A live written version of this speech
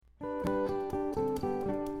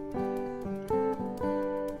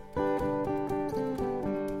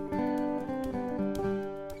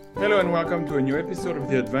Hello and welcome to a new episode of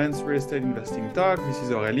the Advanced Real Estate Investing Talk. This is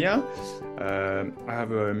Aurélien. I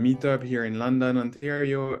have a meetup here in London,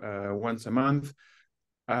 Ontario, once a month.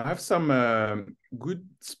 I have some good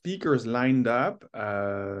speakers lined up.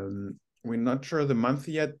 We're not sure the month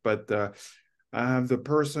yet, but I have the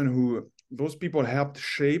person who, those people helped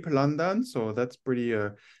shape London. So that's pretty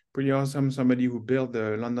awesome. Somebody who built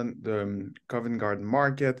the Covent Garden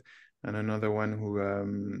Market, and another one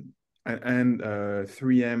who, and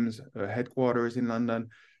 3M's headquarters in London,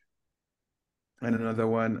 and another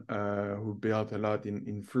one who built a lot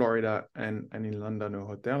in Florida and in London, a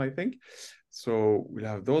hotel, I think. So we'll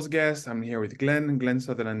have those guests. I'm here with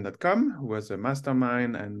GlennSutherland.com, who was a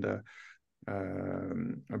mastermind and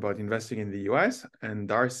about investing in the US, and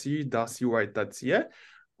DarcyWhite.ca,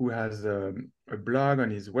 who has a blog on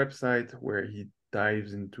his website where he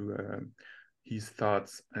dives into his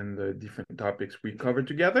thoughts and the different topics we cover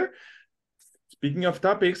together. Speaking of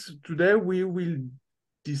topics, today we will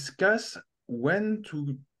discuss when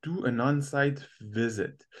to do an on-site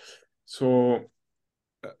visit. So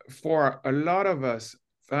for a lot of us,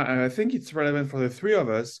 I think it's relevant for the three of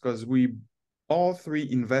us because we all three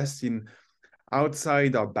invest in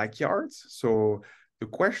outside our backyards. So the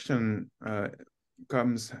question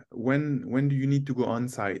comes, when do you need to go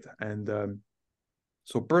on-site? And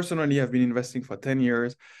so personally, I've been investing for 10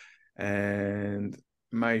 years, and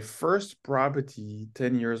my first property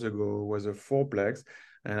 10 years ago was a fourplex,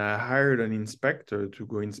 and I hired an inspector to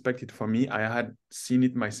go inspect it for me. I had seen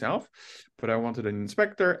it myself, but I wanted an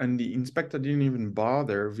inspector, and the inspector didn't even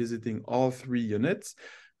bother visiting all three units.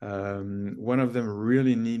 One of them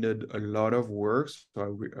really needed a lot of work, so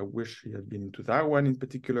I wish he had been into that one in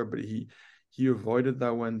particular, but he avoided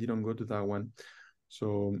that one, didn't go to that one.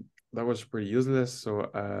 So that was pretty useless. So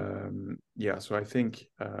yeah, so I think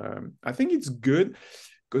it's good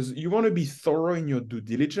because you want to be thorough in your due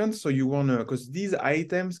diligence. So you want to, because these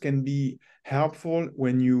items can be helpful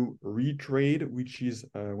when you retrade, which is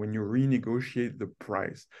when you renegotiate the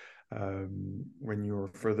price, when you're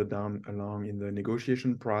further down along in the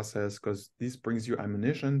negotiation process, because this brings you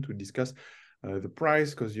ammunition to discuss the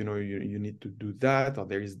price, because you need to do that, or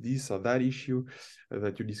there is this or that issue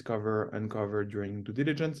that you uncover during due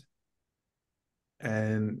diligence.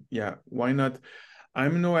 And yeah, why not?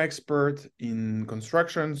 I'm no expert in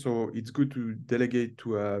construction, so it's good to delegate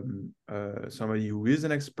to somebody who is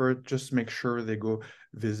an expert. Just make sure they go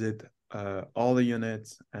visit all the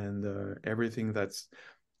units and everything that's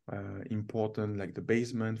important, like the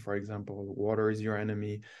basement, for example. Water is your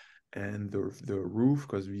enemy, and the roof,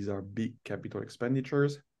 because these are big capital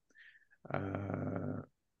expenditures.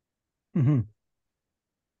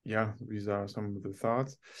 Yeah, these are some of the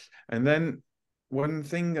thoughts. And then one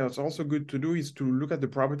thing that's also good to do is to look at the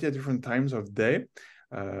property at different times of day.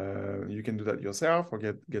 You can do that yourself or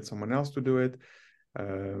get someone else to do it.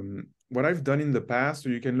 What I've done in the past, so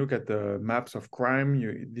you can look at the maps of crime.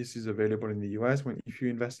 This is available in the US if you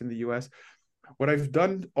invest in the US. What I've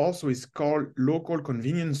done also is call local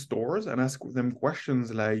convenience stores and ask them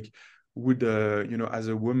questions like, would as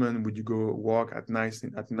a woman, would you go walk at night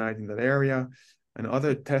in that area? And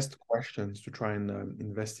other test questions to try and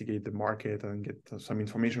investigate the market and get some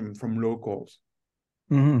information from locals.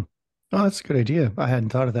 Mm-hmm. Oh, that's a good idea. I hadn't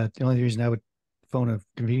thought of that. The only reason I would phone a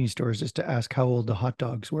convenience store is just to ask how old the hot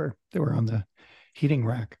dogs were. They were on the heating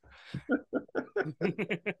rack.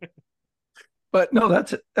 But no,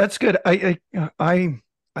 that's good. I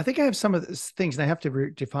think I have some of these things, and I have to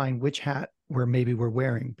define which hat we're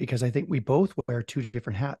wearing, because I think we both wear two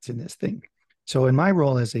different hats in this thing. So in my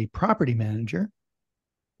role as a property manager,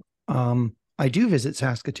 I do visit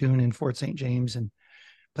Saskatoon and Fort St. James and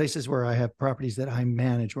places where I have properties that I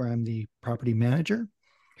manage, where I'm the property manager.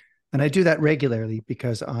 And I do that regularly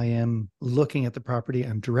because I am looking at the property,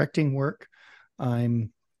 I'm directing work,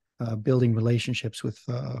 I'm building relationships with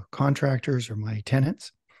contractors or my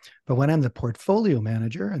tenants. But when I'm the portfolio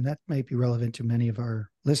manager, and that might be relevant to many of our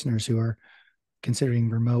listeners who are considering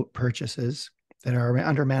remote purchases that are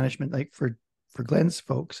under management, like for Glenn's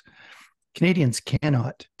folks, Canadians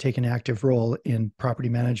cannot take an active role in property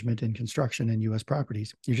management and construction in US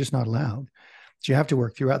properties. You're just not allowed. So you have to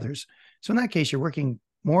work through others. So in that case, you're working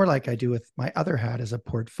more like I do with my other hat as a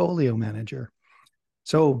portfolio manager.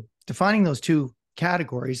 So defining those two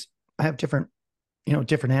categories, I have different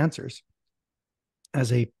answers.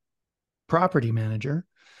 As a property manager,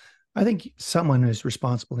 I think someone who's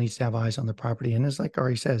responsible needs to have eyes on the property. And as like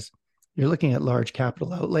Ari says, you're looking at large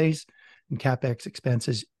capital outlays and CapEx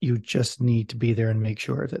expenses. You just need to be there and make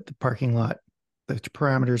sure that the parking lot, the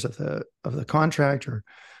parameters of the contract or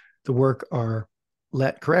the work are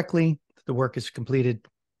let correctly, the work is completed,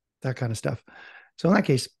 that kind of stuff. So in that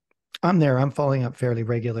case, I'm there. I'm following up fairly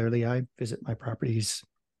regularly. I visit my properties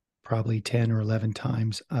probably 10 or 11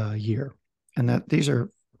 times a year. And that these are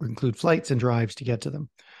include flights and drives to get to them.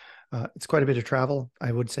 It's quite a bit of travel.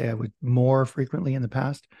 I would say I would more frequently in the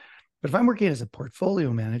past. But if I'm working as a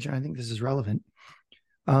portfolio manager, I think this is relevant.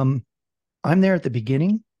 Um, I'm there at the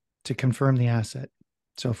beginning to confirm the asset.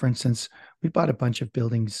 So, for instance, we bought a bunch of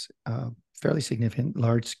buildings, fairly significant,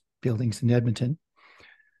 large buildings in Edmonton.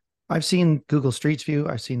 I've seen Google Streets View.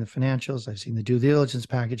 I've seen the financials. I've seen the due diligence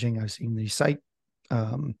packaging. I've seen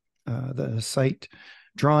um, the site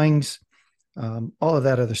drawings, all of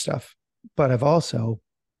that other stuff. But I've also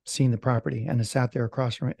seen the property and I sat there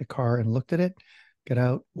across from a car and looked at it, got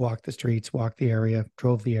out, walked the streets, walked the area,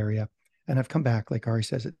 drove the area. And I've come back, like Ari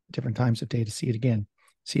says, at different times of day to see it again,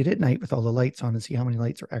 see it at night with all the lights on and see how many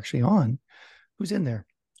lights are actually on, who's in there.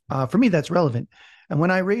 For me, that's relevant. And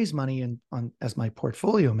when I raise money as my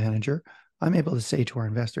portfolio manager, I'm able to say to our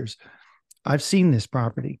investors, I've seen this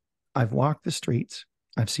property. I've walked the streets.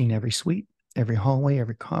 I've seen every suite, every hallway,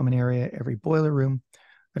 every common area, every boiler room.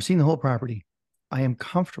 I've seen the whole property. I am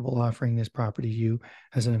comfortable offering this property to you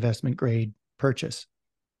as an investment grade purchase.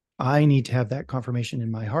 I need to have that confirmation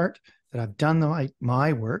in my heart that I've done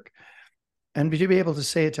my work and to be able to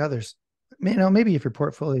say it to others. Maybe if your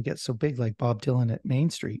portfolio gets so big like Bob Dylan at Main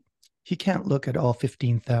Street, he can't look at all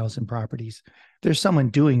 15,000 properties. There's someone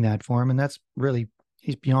doing that for him, and that's really,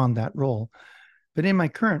 he's beyond that role. But in my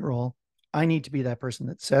current role, I need to be that person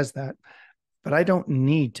that says that, but I don't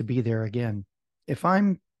need to be there again. If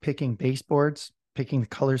I'm picking baseboards, picking the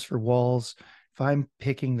colors for walls, if I'm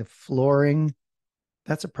picking the flooring,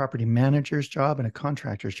 that's a property manager's job and a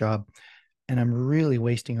contractor's job. And I'm really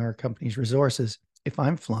wasting our company's resources if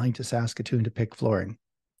I'm flying to Saskatoon to pick flooring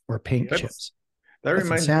or paint chips. That That's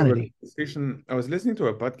reminds me of a insanity. conversation. I was listening to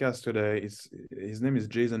a podcast today. His name is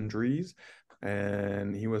Jason Dries,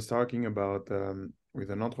 and he was talking about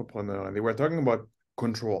with an entrepreneur, and they were talking about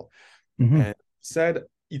control. Mm-hmm. And said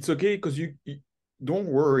it's okay because you don't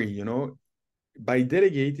worry, by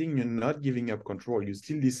delegating, you're not giving up control. You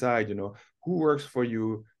still decide, who works for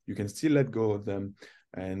you. You can still let go of them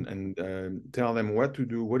and tell them what to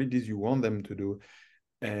do, what it is you want them to do.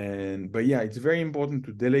 But yeah, it's very important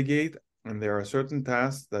to delegate. And there are certain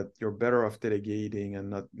tasks that you're better off delegating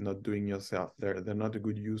and not doing yourself. They're not a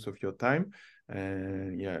good use of your time.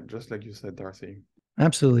 And yeah, just like you said, Darcy.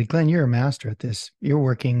 Absolutely. Glenn, you're a master at this. You're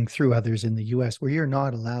working through others in the US where you're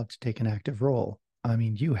not allowed to take an active role. I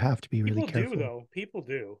mean, you have to be really People do careful. though. People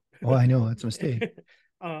do. Oh, I know. That's a mistake.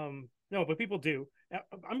 No, but people do.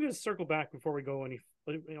 I'm going to circle back before we go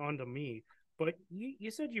on to me. But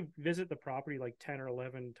you said you visit the property like 10 or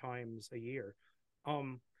 11 times a year.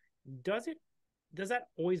 Does that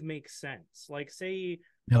always make sense? Like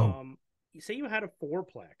No. say you had a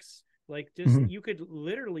fourplex, like just Mhm. you could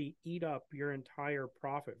literally eat up your entire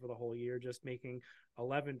profit for the whole year just making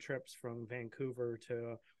 11 trips from Vancouver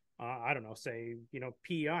to I don't know, say,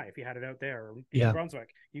 PEI, if you had it out there, or New Yeah.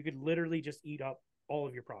 Brunswick, you could literally just eat up all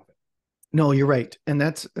of your profit. No, you're right. And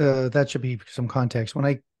that should be some context. When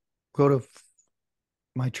I go to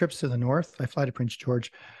my trips to the north, I fly to Prince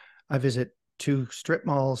George. I visit 2 strip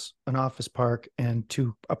malls, an office park, and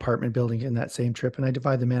 2 apartment buildings in that same trip. And I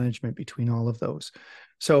divide the management between all of those.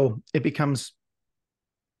 So it becomes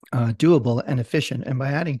doable and efficient. And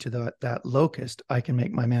by adding to that locust, I can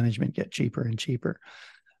make my management get cheaper and cheaper.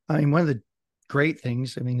 I mean, one of the great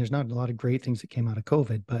things, I mean, there's not a lot of great things that came out of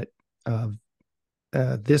COVID, but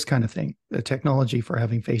this kind of thing, the technology for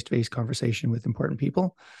having face-to-face conversation with important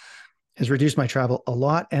people has reduced my travel a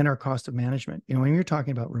lot and our cost of management. When you're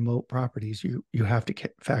talking about remote properties, you have to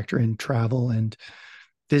factor in travel and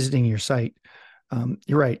visiting your site.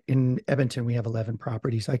 You're right. In Edmonton, we have 11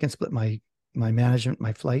 properties. I can split my management,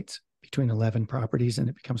 my flights between 11 properties, and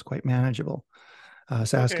it becomes quite manageable.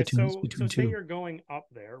 Saskatoon is between say 2. you're going up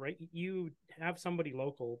there, right? You have somebody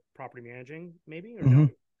local property managing, maybe, or Mm-hmm. no?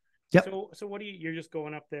 Yep. So what you're just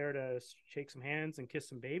going up there to shake some hands and kiss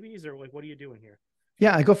some babies, or like what are you doing here?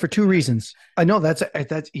 Yeah, I go for 2 reasons. I know that's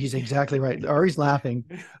he's exactly right. Ari's laughing.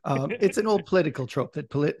 It's an old political trope that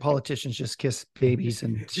politicians just kiss babies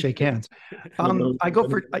and shake hands.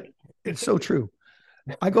 It's so true.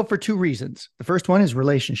 I go for 2 reasons. The first one is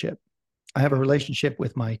relationship. I have a relationship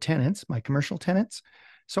with my tenants, my commercial tenants.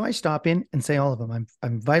 So I stop in and say all of them,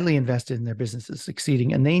 I'm vitally invested in their businesses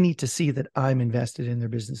succeeding, and they need to see that I'm invested in their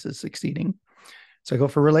businesses succeeding. So I go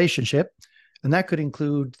for relationship, and that could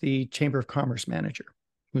include the Chamber of Commerce manager,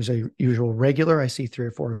 who's a usual regular. I see 3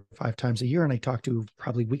 or 4 or 5 times a year, and I talk to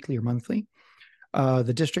probably weekly or monthly.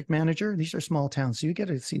 The district manager, these are small towns, so you get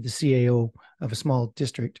to see the CAO of a small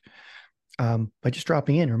district. by just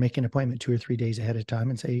dropping in or making an appointment 2 or 3 days ahead of time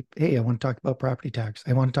and say, hey, I want to talk about property tax.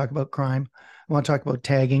 I want to talk about crime. I want to talk about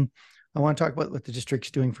tagging. I want to talk about what the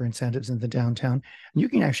district's doing for incentives in the downtown. And you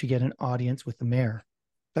can actually get an audience with the mayor.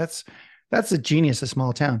 That's the genius of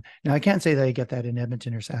small town. Now, I can't say that I get that in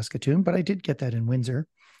Edmonton or Saskatoon, but I did get that in Windsor.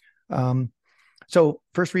 So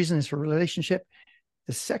first reason is for relationship.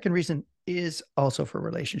 The second reason is also for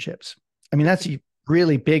relationships. I mean, that's a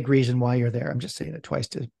really big reason why you're there. I'm just saying it twice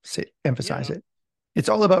to emphasize it. It's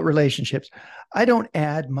all about relationships. I don't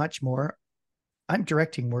add much more. I'm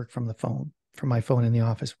directing work from the phone, from my phone in the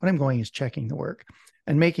office. What I'm going is checking the work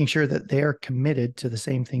and making sure that they're committed to the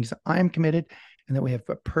same things I'm committed and that we have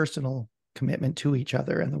a personal commitment to each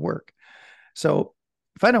other and the work. So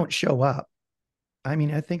if I don't show up, I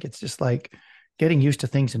mean, I think it's just like getting used to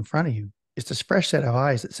things in front of you. It's this fresh set of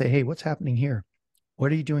eyes that say, hey, what's happening here?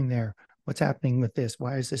 What are you doing there? What's happening with this?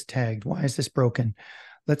 Why is this tagged? Why is this broken?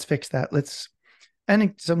 Let's fix that.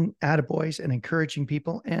 And some attaboys and encouraging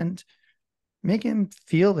people and making them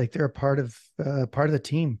feel like they're a part of the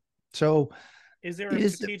team. So is there a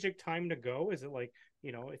strategic time to go? Is it like,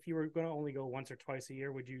 if you were going to only go once or twice a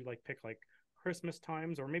year, would you like pick like Christmas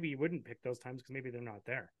times, or maybe you wouldn't pick those times because maybe they're not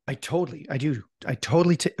there? I do.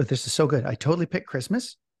 This is so good. I totally pick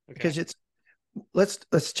Christmas because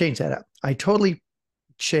let's change that up. I totally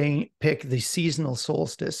pick the seasonal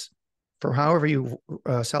solstice for however you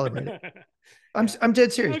celebrate it. I'm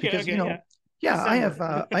dead serious because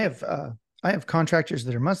I have contractors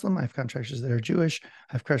that are Muslim, I have contractors that are Jewish,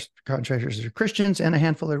 I have contractors that are Christians, and a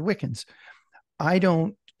handful that are Wiccans. I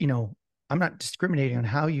don't, I'm not discriminating on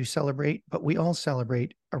how you celebrate, but we all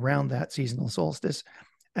celebrate around that seasonal solstice.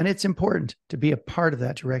 And it's important to be a part of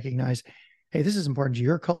that, to recognize, hey, this is important to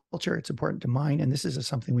your culture, it's important to mine, and this is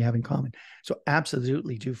something we have in common. So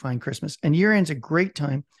absolutely do find Christmas. And year end's a great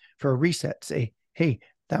time for a reset. Say, hey,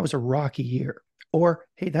 that was a rocky year, or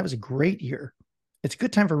hey, that was a great year. It's a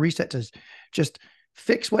good time for reset to just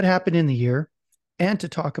fix what happened in the year and to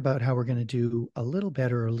talk about how we're going to do a little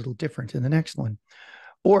better or a little different in the next one,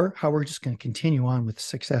 or how we're just going to continue on with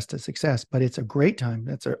success to success. But it's a great time.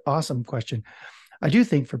 That's an awesome question. I do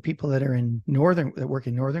think for people that are that work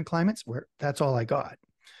in northern climates, where that's all I got.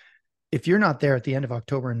 If you're not there at the end of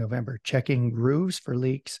October and November, checking roofs for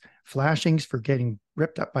leaks, flashings for getting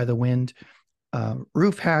ripped up by the wind,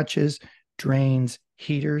 roof hatches, drains,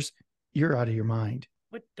 heaters, you're out of your mind.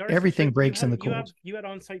 But Darcy, everything breaks in the cold. You had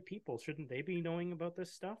on-site people. Shouldn't they be knowing about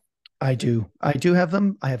this stuff? I do have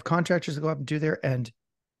them. I have contractors that go up and do there. And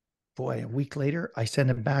boy, a week later, I send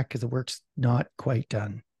them back because the work's not quite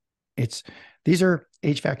done. These are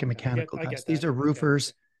HVAC and mechanical guys. These are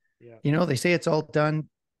roofers. Yeah. They say it's all done.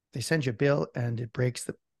 They send you a bill and it breaks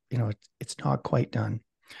it's not quite done.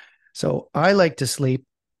 So I like to sleep.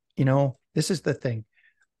 This is the thing.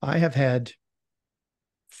 I have had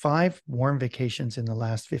 5 warm vacations in the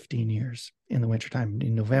last 15 years in the wintertime,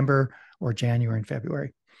 in November or January and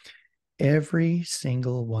February. Every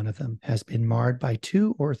single one of them has been marred by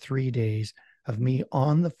 2 or 3 days of me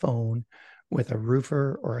on the phone with a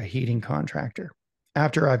roofer or a heating contractor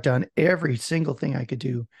after I've done every single thing I could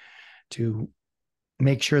do to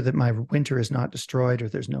make sure that my winter is not destroyed, or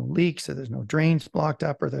there's no leaks, or there's no drains blocked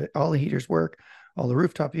up, or that all the heaters work, all the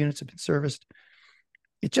rooftop units have been serviced.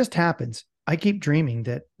 It just happens. I keep dreaming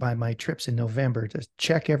that by my trips in November to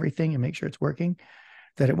check everything and make sure it's working,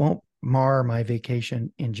 that it won't mar my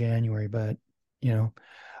vacation in January. But,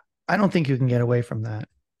 I don't think you can get away from that.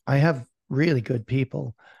 I have really good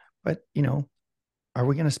people, but, are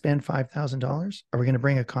we going to spend $5,000? Are we going to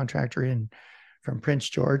bring a contractor in from Prince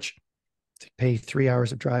George to pay 3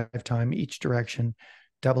 hours of drive time each direction,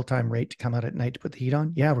 double time rate to come out at night to put the heat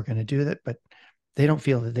on? Yeah, we're going to do that, but they don't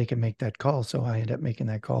feel that they can make that call. So I end up making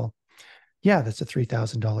that call. Yeah, that's a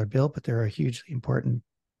 $3,000 bill, but they're a hugely important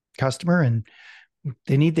customer and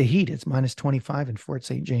they need the heat. It's minus 25 in Fort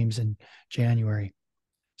St. James in January.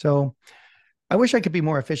 So I wish I could be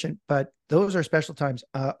more efficient, but those are special times.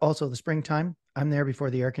 Also, the springtime, I'm there before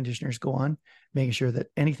the air conditioners go on, making sure that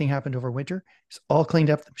anything happened over winter is all cleaned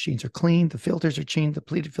up. The machines are cleaned. The filters are cleaned. The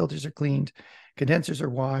pleated filters are cleaned. Condensers are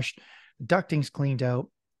washed. The ducting's cleaned out.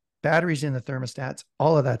 Batteries in the thermostats,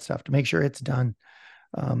 all of that stuff to make sure it's done.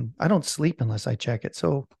 I don't sleep unless I check it.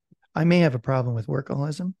 So I may have a problem with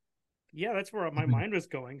workaholism. Yeah, that's where my mind was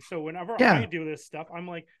going. So whenever I do this stuff, I'm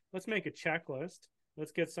like, let's make a checklist.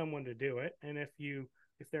 Let's get someone to do it. And if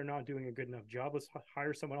they're not doing a good enough job, let's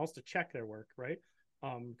hire someone else to check their work, right?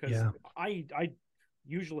 Because I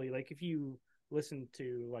usually, like, if you listen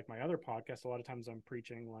to like my other podcast, a lot of times I'm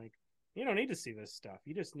preaching like, you don't need to see this stuff.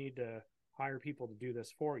 You just need to hire people to do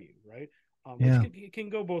this for you, right? Which Yeah. can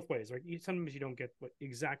go both ways, right? Sometimes you don't get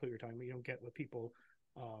exactly what you're talking about. You don't get what people,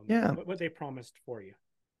 Yeah. what they promised for you.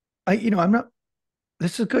 I'm not,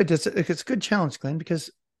 this is good. It's a good challenge, Glenn, because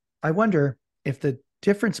I wonder if the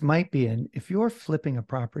difference might be in if you're flipping a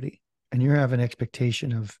property and you have an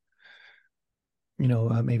expectation of,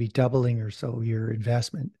 maybe doubling or so your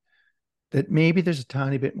investment, that maybe there's a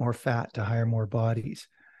tiny bit more fat to hire more bodies.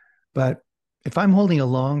 But if I'm holding a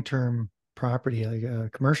long-term property, like a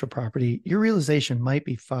commercial property, your realization might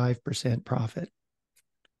be 5% profit.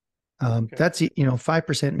 Okay. That's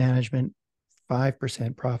 5% management,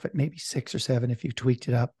 5% profit, maybe 6 or 7 if you tweaked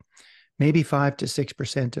it up, maybe 5 to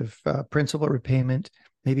 6% of principal repayment,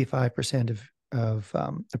 maybe 5%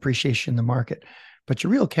 of appreciation in the market. But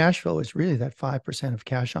your real cash flow is really that 5% of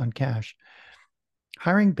cash on cash.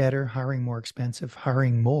 Hiring better, hiring more expensive,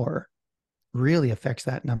 hiring more really affects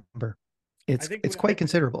that number. It's quite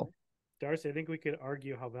considerable. Darcy, I think we could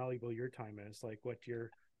argue how valuable your time is, like what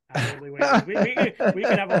your hourly wage is. We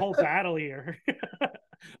could have a whole battle here.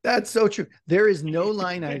 That's so true. There is no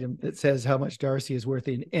line item that says how much Darcy is worth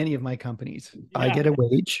in any of my companies. I Yeah. get a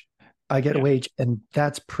wage. Yeah. And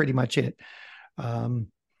that's pretty much it.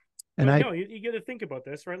 And But I, no, you get to think about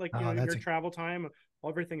this, right? Like, that's your travel time,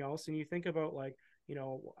 everything else, and you think about like,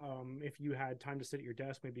 if you had time to sit at your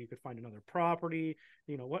desk, maybe you could find another property.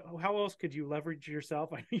 How else could you leverage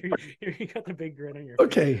yourself? I know you got the big grin on your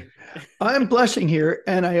okay. face. I'm blushing here,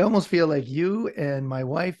 and I almost feel like you and my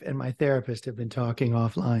wife and my therapist have been talking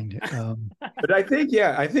offline. But I think,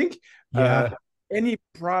 Yeah. any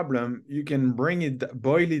problem you can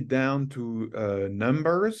boil it down to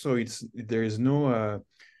numbers. So there is no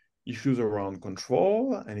issues around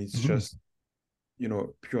control, and it's Mhm. just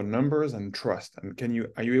pure numbers and trust. And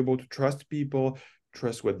are you able to trust people,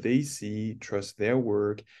 trust what they see, trust their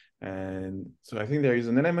work? And so I think there is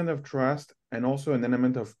an element of trust and also an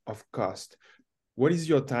element of cost. What is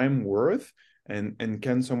your time worth? And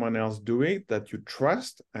can someone else do it that you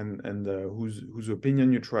trust and whose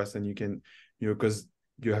opinion you trust, and you can, because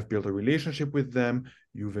you have built a relationship with them,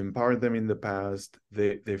 you've empowered them in the past,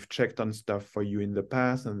 they've checked on stuff for you in the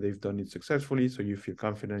past and they've done it successfully, so you feel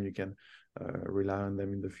confident you can rely on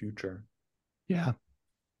them in the future. Yeah.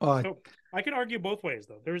 So I can argue both ways,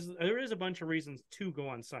 though. There is a bunch of reasons to go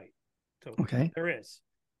on site. So okay. there is.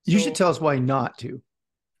 You should So tell us why not to.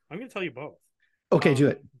 I'm going to tell you both. Okay, do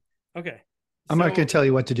it. Okay. I'm not going to tell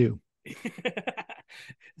you what to do.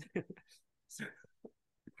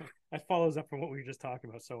 That follows up from what we were just talking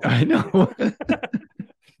about. So I know.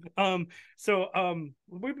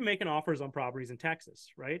 We've been making offers on properties in Texas,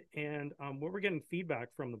 right? And what we're getting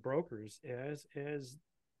feedback from the brokers is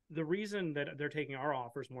the reason that they're taking our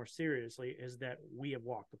offers more seriously is that we have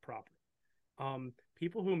walked the property.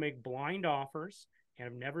 People who make blind offers and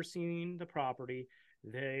have never seen the property,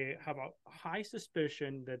 they have a high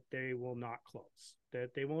suspicion that they will not close,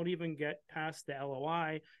 that they won't even get past the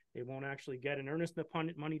LOI. They won't actually get an earnest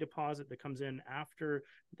money deposit that comes in after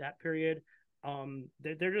that period.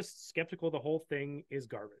 They're just skeptical the whole thing is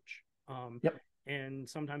garbage. Yep. And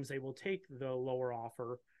sometimes they will take the lower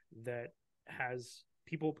offer that has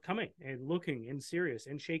people coming and looking and serious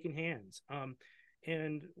and shaking hands.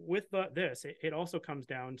 And with this, it also comes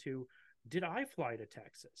down to, did I fly to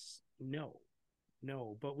Texas? No,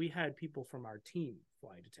 but we had people from our team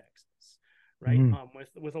fly to Texas, right?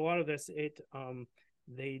 With a lot of this, it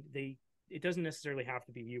doesn't necessarily have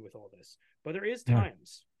to be you with all this, but there is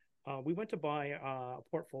times. We went to buy a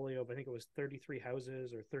portfolio of, I think it was 33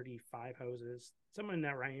 houses or 35 houses, somewhere in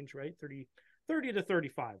that range, right? 30 to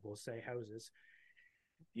 35, we'll say, houses.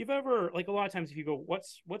 You've ever, like, a lot of times if you go,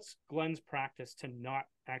 what's Glenn's practice to not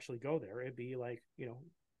actually go there? It'd be like,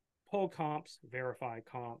 pull comps, verify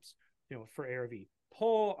comps, for ARV,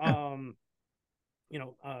 pull,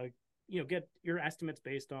 get your estimates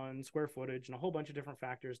based on square footage and a whole bunch of different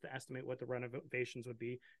factors to estimate what the renovations would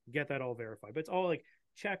be, get that all verified. But it's all like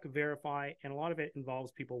check, verify, and a lot of it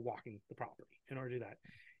involves people walking the property in order to do that.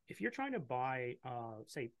 If you're trying to buy,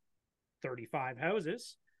 say, 35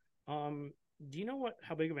 houses, do you know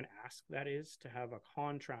how big of an ask that is to have a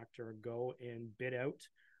contractor go and bid out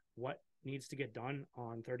what needs to get done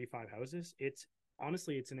on 35 houses?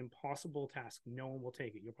 Honestly, it's an impossible task. No one will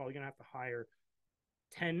take it. You're probably going to have to hire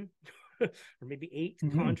 10 or maybe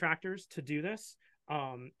 8 contractors to do this.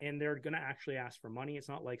 And they're going to actually ask for money. It's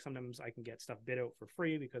not like sometimes I can get stuff bid out for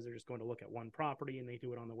free because they're just going to look at one property and they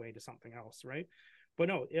do it on the way to something else, right? But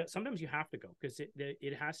no, sometimes you have to go because it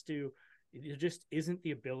just isn't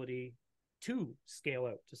the ability to scale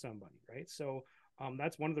out to somebody, right? So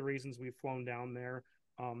that's one of the reasons we've flown down there.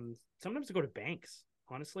 Sometimes to go to banks,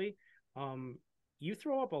 honestly. you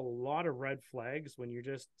throw up a lot of red flags when you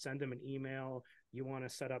just send them an email. You want to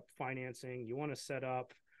set up financing, you want to set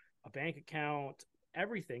up a bank account,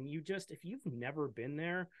 everything. You just, if you've never been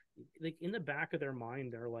there, like in the back of their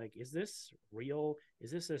mind, they're like, is this real?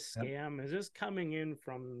 Is this a scam? Yep. Is this coming in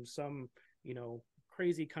from some, you know,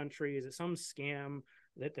 crazy country? Is it some scam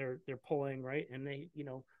that they're pulling, right? And they, you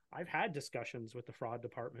know, I've had discussions with the fraud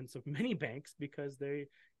departments of many banks because they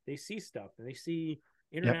see stuff and they see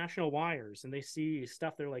international wires and they see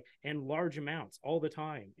stuff. They're like, and large amounts all the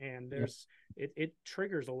time. And there's, it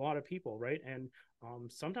triggers a lot of people, right? And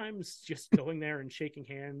sometimes just going there and shaking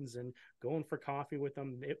hands and going for coffee with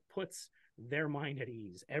them, it puts their mind at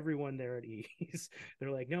ease. Everyone there at ease.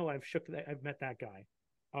 They're like, no, I've met that guy.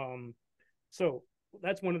 So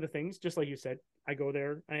that's one of the things, just like you said, I go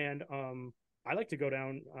there and I like to go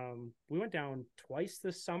down. We went down twice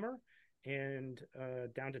this summer and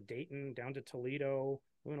down to Dayton, down to Toledo,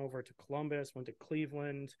 went over to Columbus, went to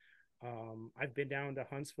Cleveland. I've been down to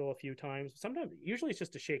Huntsville a few times. Sometimes, usually it's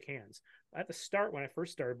just to shake hands. At the start, when I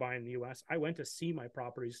first started buying in the US, I went to see my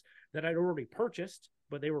properties that I'd already purchased,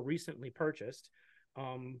 but they were recently purchased.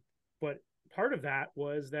 But part of that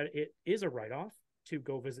was that it is a write-off to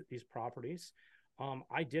go visit these properties.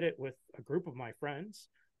 I did it with a group of my friends.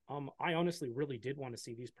 I honestly really did want to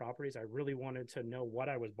see these properties. I really wanted to know what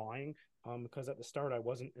I was buying because at the start I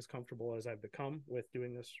wasn't as comfortable as I've become with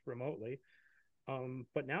doing this remotely.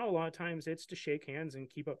 But now a lot of times it's to shake hands and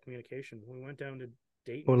keep up communication. We went down to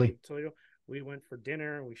Dayton, Toledo. We went for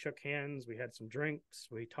dinner. We shook hands. We had some drinks.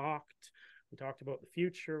 We talked about the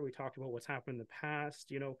future. We talked about what's happened in the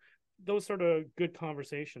past. You know, those sort of good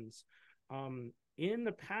conversations. In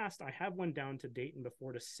the past, I have went down to Dayton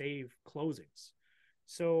before to save closings.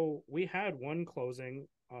 So we had one closing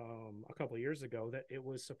a couple of years ago that it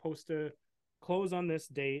was supposed to close on this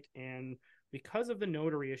date. And because of the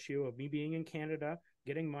notary issue of me being in Canada,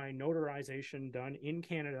 getting my notarization done in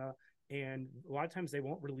Canada, and a lot of times they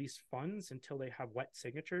won't release funds until they have wet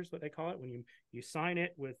signatures, what they call it. When you sign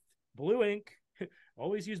it with blue ink,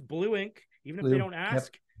 always use blue ink, even if they don't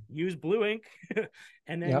ask, use blue ink,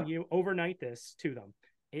 and then you overnight this to them.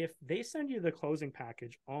 If they send you the closing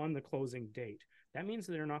package on the closing date, that means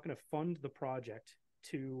that they're not going to fund the project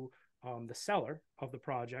to the seller of the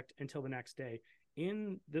project until the next day.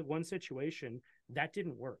 In the one situation, that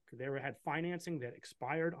didn't work. They had financing that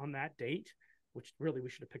expired on that date, which really we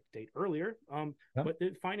should have picked a date earlier. But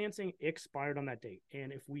the financing expired on that date.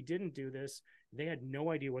 And if we didn't do this, they had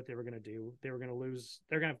no idea what they were going to do. They were going to lose.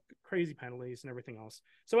 They're going to have crazy penalties and everything else.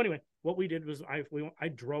 So anyway, what we did was I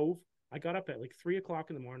drove. I got up at like 3:00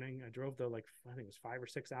 in the morning. I drove I think it was 5 or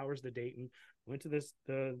 6 hours to Dayton, went to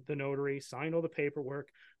the notary, signed all the paperwork,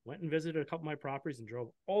 went and visited a couple of my properties and drove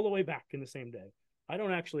all the way back in the same day. I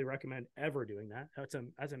don't actually recommend ever doing that. That's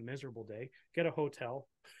a miserable day. Get a hotel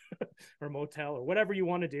or motel or whatever you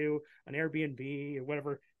want to do, an Airbnb or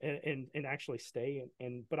whatever, and actually stay.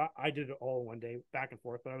 But I did it all one day back and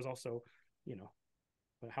forth. But I was also, you know,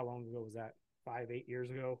 how long ago was that? 5-8 years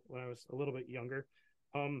ago when I was a little bit younger.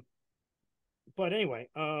 But anyway,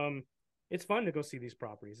 it's fun to go see these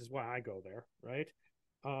properties. Is why I go there, right?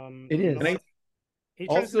 It is. He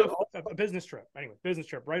turns into a business trip. Anyway, business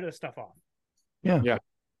trip. Write this stuff off. Yeah.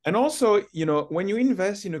 And also, you know, when you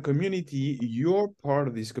invest in a community, you're part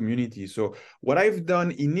of this community. So what I've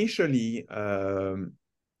done initially, I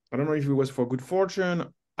don't know if it was for good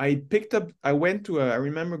fortune. I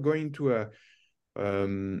remember going to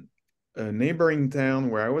a neighboring town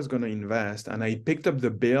where I was going to invest, and I picked up the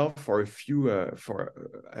bill for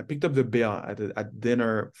I picked up the bill at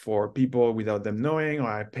dinner for people without them knowing, or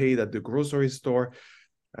I paid at the grocery store,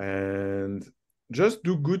 and just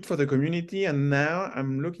do good for the community. And now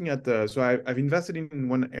I'm looking at so I've invested in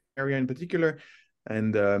one area in particular,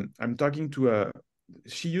 and I'm talking to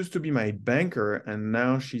she used to be my banker, and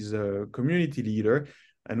now she's a community leader,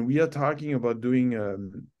 and we are talking about doing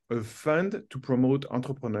a fund to promote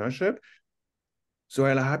entrepreneurship. So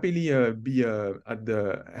I'll happily be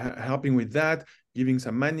at helping with that, giving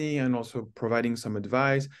some money and also providing some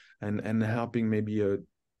advice and helping maybe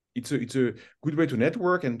it's a good way to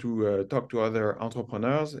network and to talk to other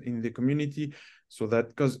entrepreneurs in the community, so that,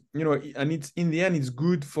 because you know, and it's in the end it's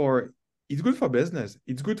good for business,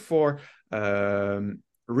 it's good for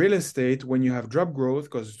real estate when you have job growth,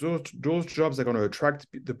 because those jobs are going to attract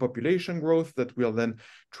the population growth that will then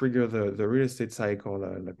trigger the real estate cycle,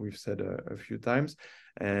 like we've said a few times.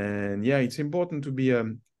 And yeah, it's important to be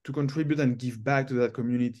to contribute and give back to that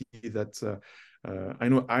community. That I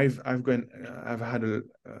know I've had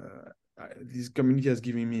this community has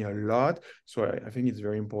given me a lot, so I think it's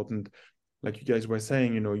very important, like you guys were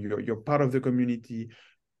saying, you know, you're part of the community.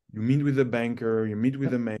 you meet with the banker, you meet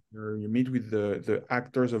with the mayor, you meet with the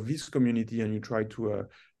actors of this community, and you try to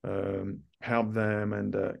help them.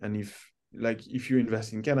 And if you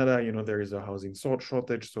invest in Canada, there is a housing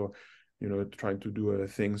shortage, so trying to do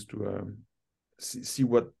things to see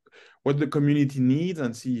what the community needs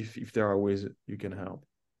and see if there are ways you can help.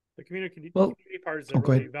 The community Well, part is a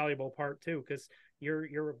really valuable part too, because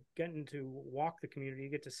you're getting to walk the community. You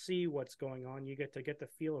get to see what's going on. You get the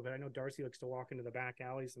feel of it. I know Darcy likes to walk into the back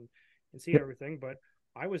alleys and see everything, but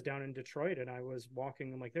I was down in Detroit and I was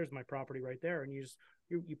walking. I'm like, there's my property right there, and you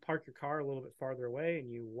park your car a little bit farther away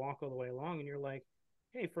and you walk all the way along, and you're like,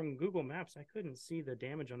 hey, from Google Maps, I couldn't see the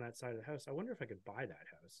damage on that side of the house. I wonder if I could buy that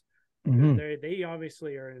house. They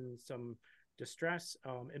obviously are in some distress.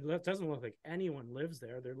 It doesn't look like anyone lives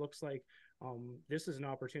there. There looks like this is an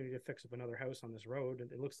opportunity to fix up another house on this road,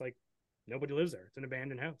 and it looks like nobody lives there. It's an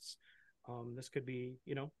abandoned house. This could be,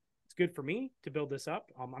 it's good for me to build this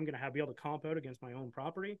up. I'm going to be able to comp out against my own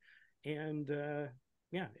property, and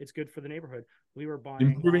it's good for the neighborhood. We were buying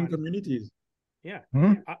improving communities. Yeah,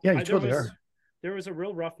 you totally are. There was a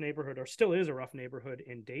real rough neighborhood, or still is a rough neighborhood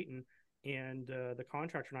in Dayton, and the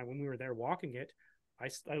contractor and I, when we were there walking it,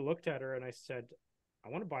 I looked at her and I said, I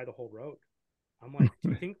want to buy the whole road. I'm like, do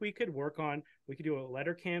you think we could do a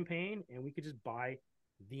letter campaign and we could just buy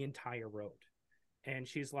the entire road? And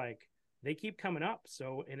she's like, they keep coming up.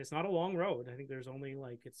 And it's not a long road. I think there's only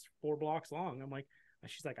it's 4 blocks long. I'm like,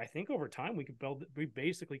 she's like, I think over time we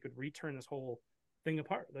basically could return this whole thing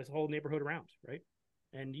apart, this whole neighborhood around. Right.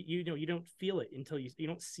 And you don't feel it until you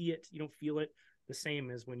don't see it. You don't feel it the same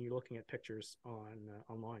as when you're looking at pictures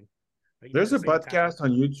online. There's a podcast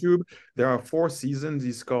on YouTube. There are 4 seasons.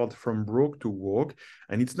 It's called From Broke to Woke,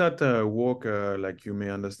 and it's not a woke like you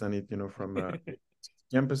may understand it, from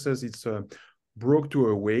campuses. It's Broke to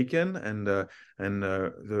Awaken, and the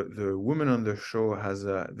woman on the show has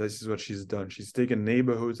this is what she's done. She's taken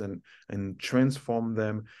neighborhoods and transformed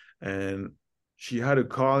them, and she had a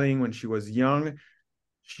calling when she was young.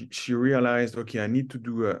 She realized, okay, I need to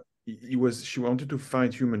do she wanted to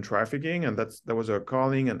fight human trafficking, and that was her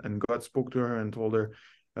calling, and God spoke to her and told her,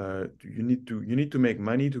 you need to make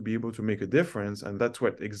money to be able to make a difference, and that's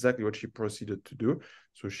exactly what she proceeded to do.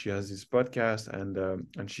 So she has this podcast,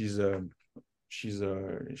 and she's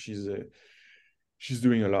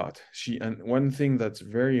doing a lot. And one thing that's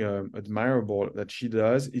very admirable that she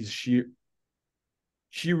does is she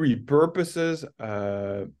repurposes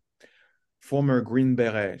former Green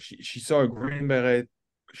Beret. She saw a Green Beret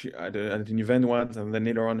at an event once, and then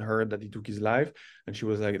later on heard that he took his life, and she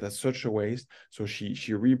was like, that's such a waste. So she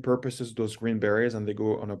repurposes those Green Berets, and they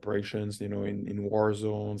go on operations, in war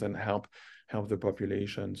zones, and help the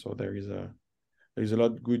population. So there's a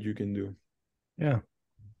lot good you can do. Yeah.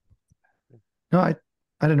 No, I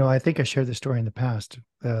don't know. I think I shared this story in the past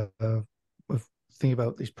of thinking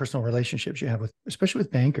about these personal relationships you have especially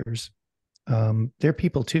with bankers. They're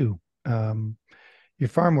people too. You're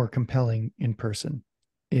far more compelling in person.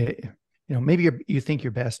 Maybe you think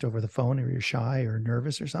you're best over the phone, or you're shy or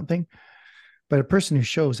nervous or something, but a person who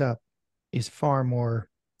shows up is far more,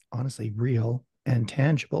 honestly, real and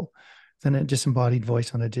tangible than a disembodied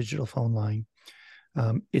voice on a digital phone line.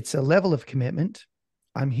 It's a level of commitment.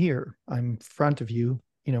 I'm here. I'm in front of you.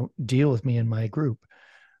 Deal with me in my group.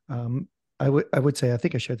 I would say, I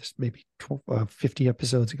think I shared this maybe 50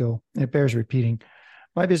 episodes ago, and it bears repeating.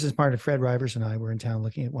 My business partner, Fred Rivers, and I were in town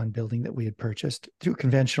looking at one building that we had purchased through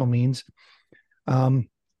conventional means. And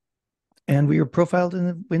we were profiled in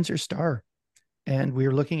the Windsor Star. And we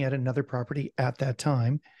were looking at another property at that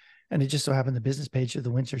time. And it just so happened the business page of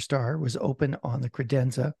the Windsor Star was open on the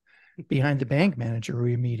credenza behind the bank manager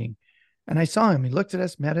we were meeting. And I saw him. He looked at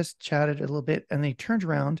us, met us, chatted a little bit, and they turned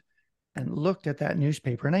around and looked at that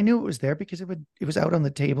newspaper. And I knew it was there because it was out on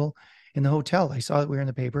the table in the hotel. I saw that we were in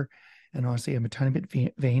the paper. And honestly, I'm a tiny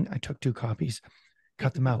bit vain. I took 2 copies,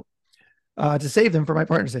 cut them out to save them for my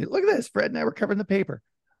partner to say, look at this, Fred and I were covering the paper.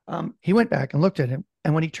 He went back and looked at him.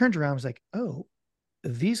 And when he turned around, I was like, oh,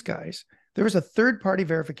 these guys. There was a third-party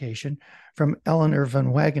verification from Eleanor van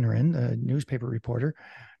Wageneren, the newspaper reporter,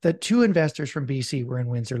 that 2 investors from BC were in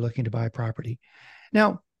Windsor looking to buy property.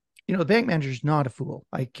 Now, the bank manager is not a fool.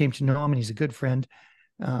 I came to know him, and he's a good friend.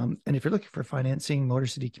 And if you're looking for financing, Motor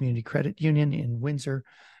City Community Credit Union in Windsor,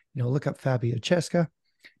 look up Fabio Cesca.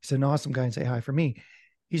 He's an awesome guy, and say hi for me.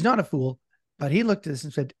 He's not a fool, but he looked at this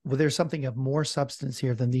and said, well, there's something of more substance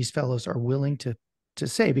here than these fellows are willing to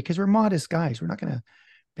say, because we're modest guys. We're not going to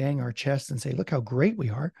bang our chests and say, look how great we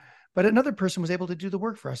are. But another person was able to do the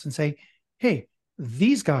work for us and say, hey,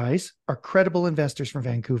 these guys are credible investors from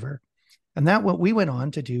Vancouver. And we went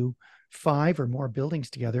on to do 5 or more buildings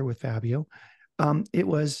together with Fabio. It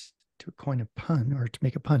was, to coin a pun or to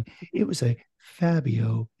make a pun, it was a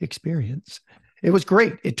Fabio experience. It was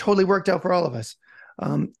great. It totally worked out for all of us.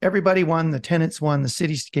 Everybody won. The tenants won. The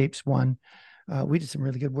cityscapes won. We did some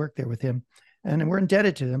really good work there with him, and we're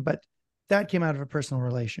indebted to them. But that came out of a personal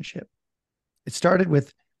relationship. It started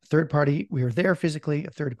with a third party. We were there physically.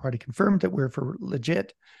 A third party confirmed that we're for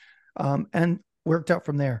legit, and worked out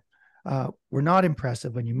from there. We're not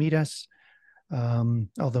impressive when you meet us,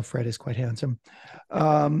 although Fred is quite handsome.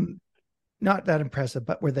 Not that impressive,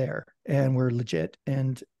 but we're there and we're legit.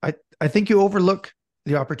 And I think you overlook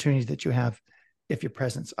the opportunities that you have if you're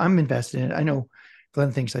present. I'm invested in it. I know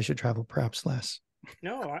Glenn thinks I should travel perhaps less.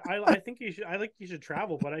 No, I think you should. I think you should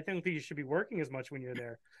travel, but I don't think you should be working as much when you're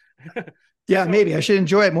there. Yeah, maybe I should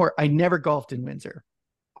enjoy it more. I never golfed in Windsor,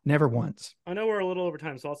 never once. I know we're a little over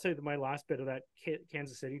time, so I'll say my last bit of that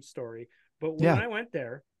Kansas City story. But when Yeah. I went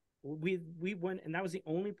there, we went, and that was the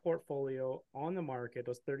only portfolio on the market,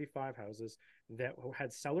 those 35 houses that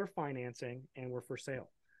had seller financing and were for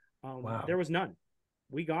sale. Wow. There was none.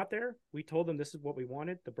 We got there, we told them this is what we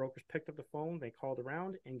wanted. The brokers picked up the phone, they called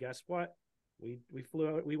around, and guess what? We flew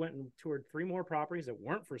out, we went and toured 3 more properties that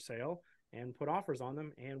weren't for sale and put offers on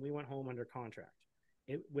them, and we went home under contract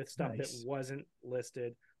with stuff Nice. that wasn't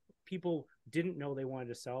listed. People didn't know they wanted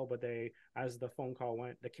to sell, but they, as the phone call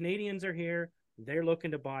went, the Canadians are here. They're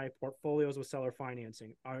looking to buy portfolios with seller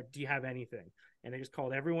financing. Do you have anything? And they just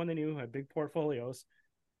called everyone they knew who had big portfolios.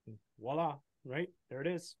 Voila, right? There it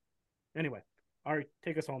is. Anyway, all right,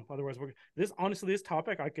 take us home. Otherwise, this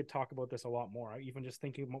topic, I could talk about this a lot more. Even just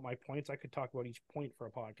thinking about my points, I could talk about each point for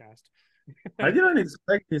a podcast. I didn't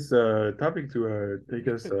expect this topic to take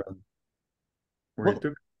us where it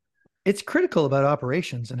took. It's critical about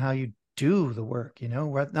operations and how you do the work,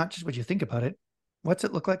 not just what you think about it. What's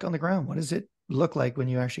it look like on the ground? What does it look like when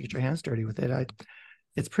you actually get your hands dirty with it?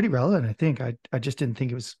 It's pretty relevant, I think. I just didn't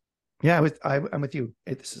think it was. Yeah, I'm with you.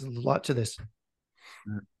 This is a lot to this.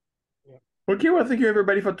 Okay, well, thank you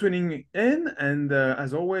everybody for tuning in. And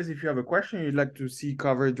as always, if you have a question you'd like to see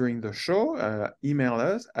covered during the show, email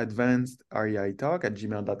us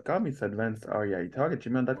advancedreitalk@gmail.com. It's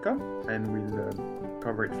advancedreitalk@gmail.com, and we'll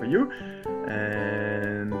cover it for you.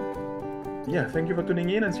 And yeah, thank you for tuning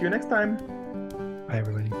in, and see you next time. Bye,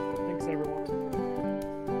 everybody.